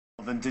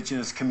Of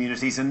indigenous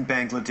communities in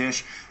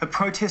Bangladesh are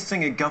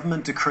protesting a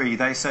government decree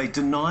they say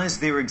denies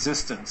their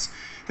existence.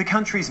 The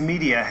country's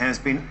media has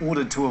been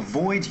ordered to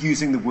avoid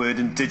using the word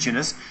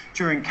indigenous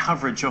during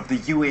coverage of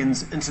the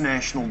UN's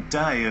International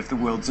Day of the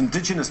World's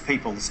Indigenous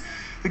Peoples.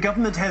 The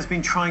government has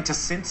been trying to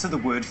censor the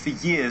word for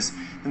years,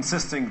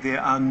 insisting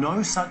there are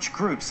no such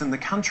groups in the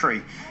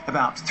country.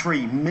 About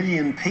 3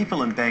 million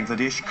people in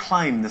Bangladesh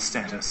claim the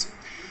status.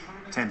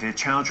 Tanvir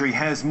Chowdhury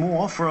has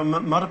more from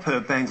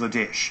Madhepur,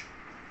 Bangladesh.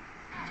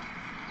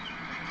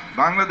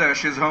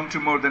 Bangladesh is home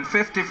to more than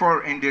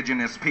 54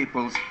 indigenous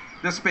peoples.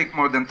 They speak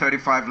more than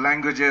 35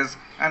 languages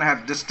and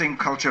have distinct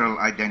cultural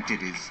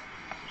identities.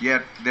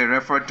 Yet they are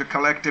referred to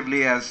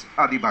collectively as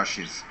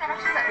Adibashis.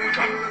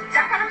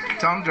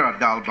 Chandra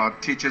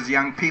Dalbot teaches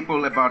young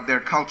people about their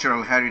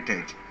cultural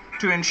heritage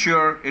to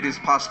ensure it is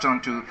passed on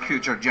to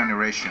future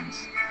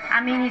generations.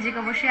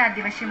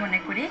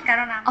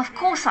 Of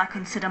course I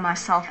consider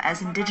myself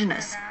as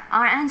indigenous.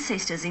 Our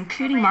ancestors,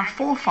 including my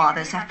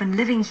forefathers, have been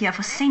living here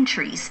for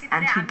centuries,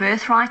 and through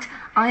birthright,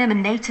 I am a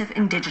native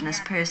indigenous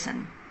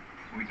person.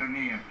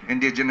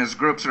 Indigenous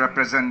groups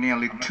represent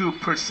nearly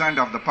 2%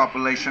 of the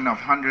population of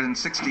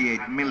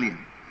 168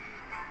 million.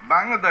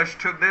 Bangladesh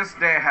to this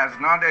day has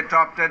not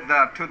adopted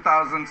the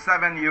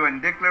 2007 UN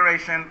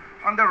Declaration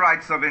on the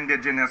Rights of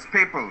Indigenous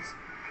Peoples,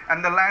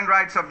 and the land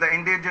rights of the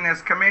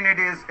indigenous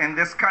communities in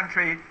this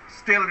country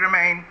still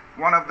remain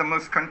one of the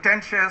most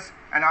contentious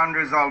and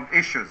unresolved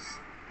issues.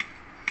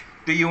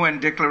 The UN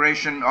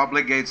Declaration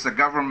obligates the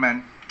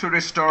government to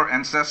restore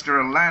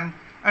ancestral land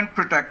and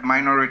protect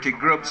minority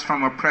groups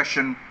from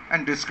oppression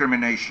and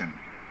discrimination.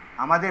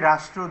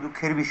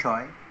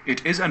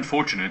 It is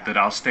unfortunate that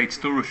our state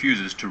still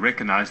refuses to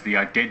recognize the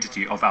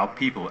identity of our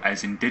people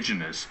as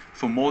indigenous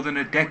for more than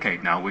a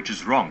decade now, which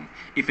is wrong.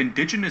 If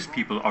indigenous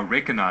people are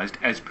recognized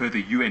as per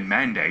the UN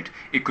mandate,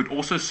 it could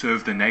also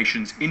serve the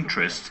nation's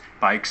interests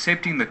by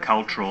accepting the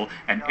cultural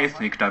and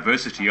ethnic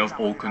diversity of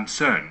all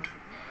concerned.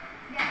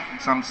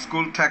 Some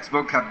school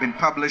textbooks have been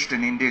published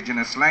in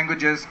indigenous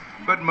languages,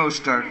 but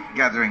most are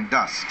gathering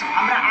dust.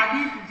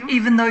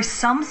 Even though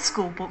some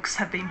school books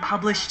have been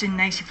published in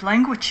native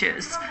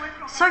languages,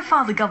 so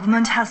far the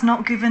government has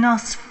not given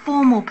us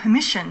formal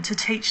permission to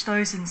teach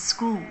those in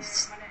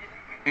schools.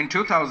 In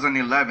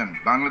 2011,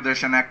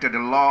 Bangladesh enacted a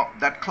law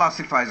that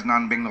classifies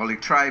non-Bengali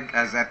tribes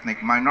as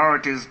ethnic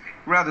minorities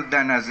rather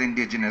than as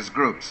indigenous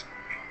groups.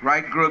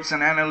 Right groups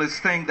and analysts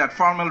think that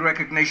formal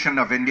recognition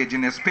of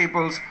indigenous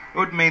peoples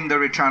would mean the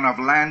return of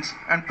lands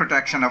and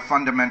protection of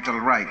fundamental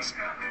rights,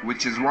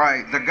 which is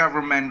why the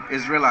government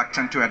is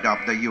reluctant to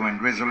adopt the UN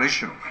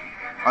resolution.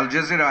 Al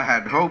Jazeera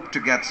had hoped to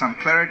get some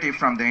clarity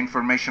from the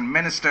information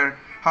minister.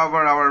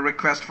 However, our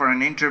request for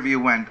an interview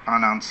went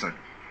unanswered.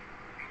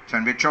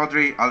 Tanvir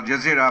Chowdhury, Al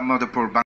Jazeera, Madhepur, Bangladesh.